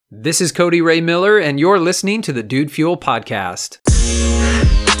This is Cody Ray Miller, and you're listening to the Dude Fuel Podcast.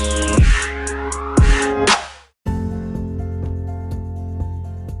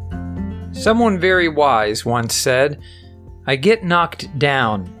 Someone very wise once said, "I get knocked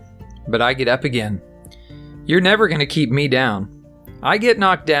down, but I get up again." You're never going to keep me down. I get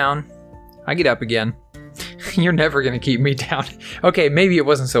knocked down, I get up again. You're never going to keep me down. Okay, maybe it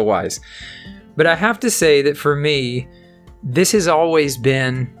wasn't so wise. But I have to say that for me, this has always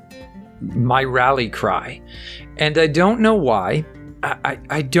been my rally cry. And I don't know why.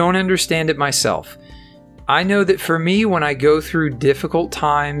 I don't understand it myself. I know that for me, when I go through difficult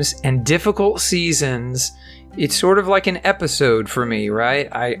times and difficult seasons, it's sort of like an episode for me, right?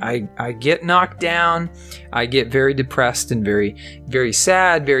 I get knocked down, I get very depressed and very, very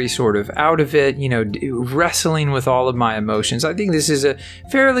sad, very sort of out of it, wrestling with all of my emotions. I think this is a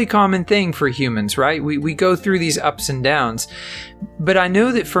fairly common thing for humans, right? We go through these ups and downs. But I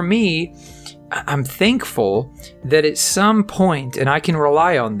know that for me, I'm thankful that at some point, and I can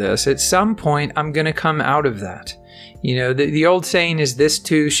rely on this, at some point I'm going to come out of that. The old saying is, "This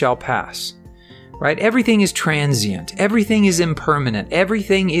too shall pass." Right? Everything is transient. Everything is impermanent.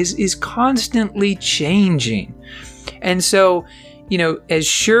 Everything is constantly changing. And so, as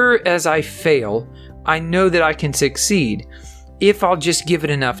sure as I fail, I know that I can succeed if I'll just give it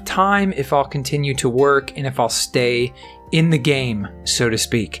enough time, if I'll continue to work, and if I'll stay in the game, so to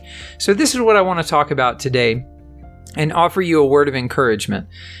speak. So this is what I want to talk about today and offer you a word of encouragement.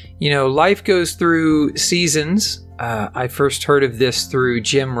 Life goes through seasons. I first heard of this through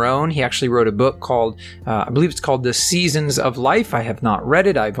Jim Rohn. He actually wrote a book called, I believe it's called The Seasons of Life. I have not read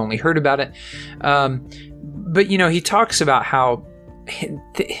it. I've only heard about it. But he talks about how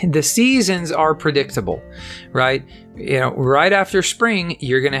the seasons are predictable, right? Right after spring,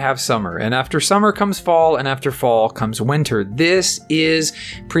 you're going to have summer, and after summer comes fall, and after fall comes winter. This is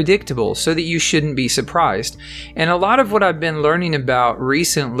predictable, so that you shouldn't be surprised. And a lot of what I've been learning about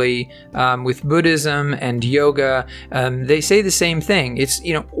recently with Buddhism and yoga, they say the same thing. It's,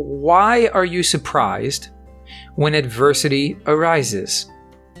 why are you surprised when adversity arises?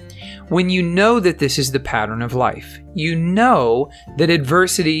 When you know that this is the pattern of life, you know that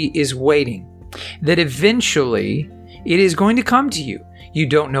adversity is waiting, that eventually it is going to come to you. You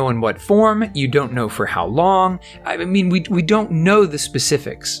don't know in what form, you don't know for how long. We don't know the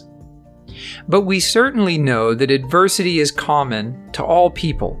specifics. But we certainly know that adversity is common to all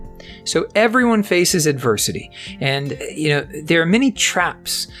people. So everyone faces adversity, and there are many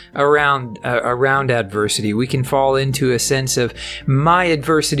traps around adversity. We can fall into a sense of, my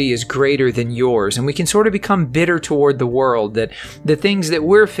adversity is greater than yours, and we can sort of become bitter toward the world, that the things that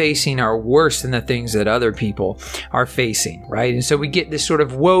we're facing are worse than the things that other people are facing, right? And so we get this sort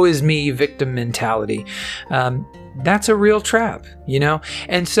of woe is me victim mentality. That's a real trap,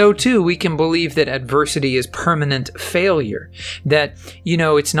 And so too, we can believe that adversity is permanent failure. That,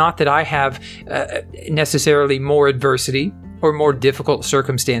 it's not that I have necessarily more adversity or more difficult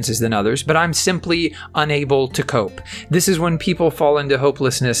circumstances than others, but I'm simply unable to cope. This is when people fall into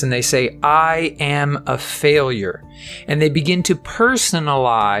hopelessness and they say, "I am a failure." And they begin to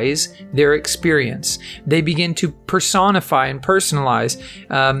personalize their experience. They begin to personify and personalize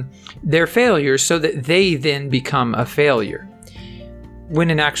their failures so that they then become a failure.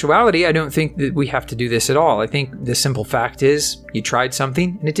 When in actuality, I don't think that we have to do this at all. I think the simple fact is, you tried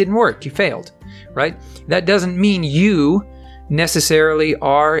something and it didn't work. You failed, right? That doesn't mean you necessarily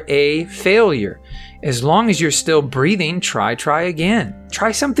are a failure. As long as you're still breathing, try again.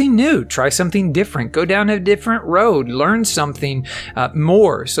 Try something new. Try something different. Go down a different road. Learn something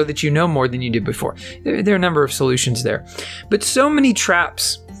more so that you know more than you did before. There are a number of solutions there. But so many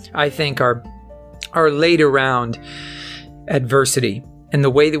traps, I think, are laid around adversity and the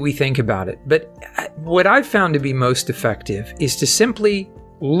way that we think about it. But what I've found to be most effective is to simply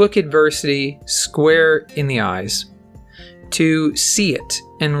look adversity square in the eyes, to see it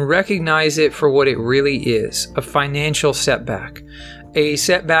and recognize it for what it really is, a financial setback, a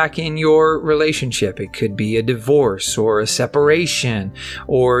setback in your relationship. It could be a divorce or a separation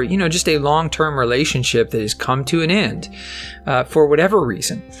or, just a long-term relationship that has come to an end for whatever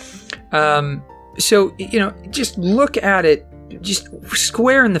reason. So, just look at it just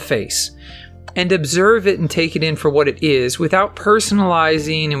square in the face and observe it and take it in for what it is, without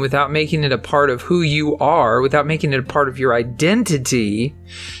personalizing and without making it a part of who you are, without making it a part of your identity.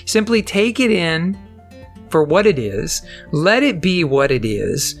 Simply take it in for what it is, let it be what it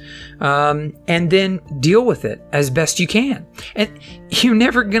is, and then deal with it as best you can. And you're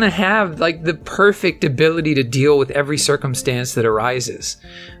never going to have the perfect ability to deal with every circumstance that arises.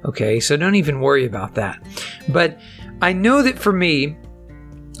 Okay, so don't even worry about that. But I know that for me,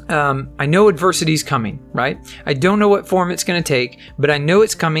 I know adversity is coming, right? I don't know what form it's going to take, but I know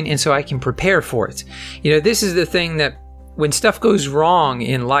it's coming, and so I can prepare for it. You know, this is the thing that when stuff goes wrong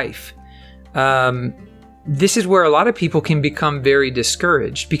in life, this is where a lot of people can become very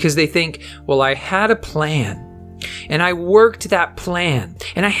discouraged because they think, well, I had a plan and I worked that plan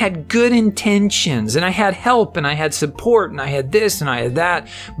and I had good intentions and I had help and I had support and I had this and I had that,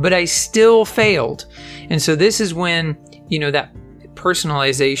 but I still failed. And so this is when, you know, that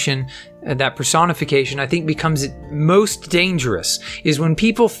personalization, that personification, I think becomes most dangerous, is when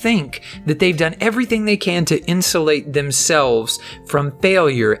people think that they've done everything they can to insulate themselves from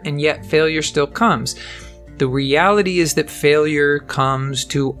failure, and yet failure still comes. The reality is that failure comes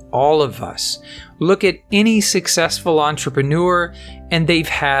to all of us. Look at any successful entrepreneur, and they've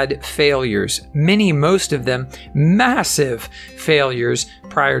had failures. Most of them, massive failures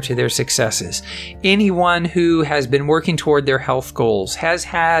prior to their successes. Anyone who has been working toward their health goals has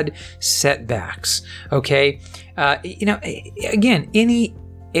had setbacks, okay? Again, any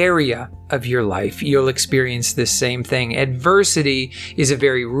area of your life, you'll experience this same thing. Adversity is a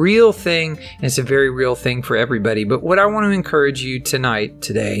very real thing, and it's a very real thing for everybody. But what I want to encourage you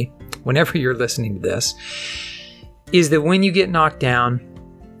today, whenever you're listening to this, is that when you get knocked down,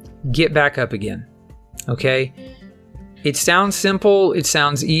 get back up again, okay? It sounds simple, it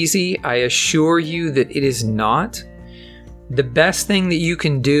sounds easy. I assure you that it is not. The best thing that you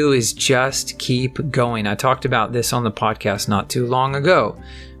can do is just keep going. I talked about this on the podcast not too long ago,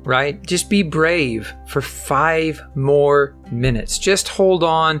 right? Just be brave for 5 more minutes. Just hold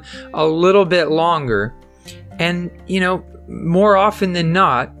on a little bit longer. And, more often than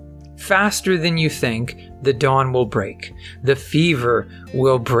not, faster than you think, the dawn will break. The fever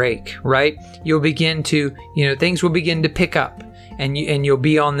will break, right? You'll begin to, things will begin to pick up. And you'll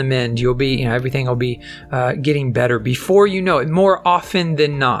be on the mend. You'll be, everything will be getting better before you know it, more often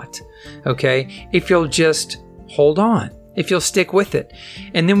than not, okay? If you'll just hold on, if you'll stick with it.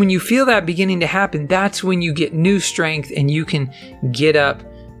 And then when you feel that beginning to happen, that's when you get new strength and you can get up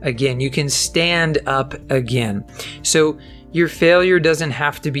again. You can stand up again. So your failure doesn't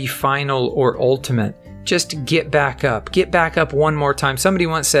have to be final or ultimate. Just get back up. Get back up one more time. Somebody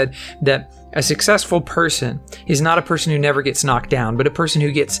once said that a successful person is not a person who never gets knocked down, but a person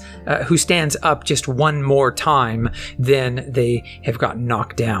who stands up just one more time than they have gotten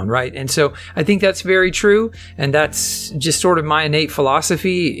knocked down, right? And so I think that's very true, and that's just sort of my innate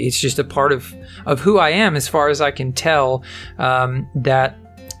philosophy. It's just a part of who I am, as far as I can tell, that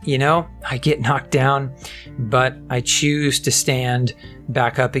I get knocked down, but I choose to stand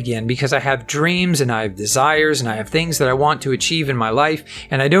back up again because I have dreams and I have desires and I have things that I want to achieve in my life.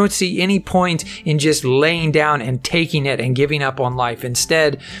 And I don't see any point in just laying down and taking it and giving up on life.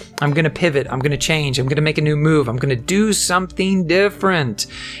 Instead, I'm going to pivot. I'm going to change. I'm going to make a new move. I'm going to do something different.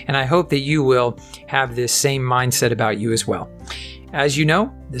 And I hope that you will have this same mindset about you as well. As you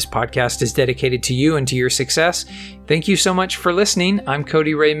know, this podcast is dedicated to you and to your success. Thank you so much for listening. I'm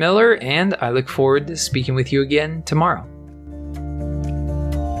Cody Ray Miller, and I look forward to speaking with you again tomorrow.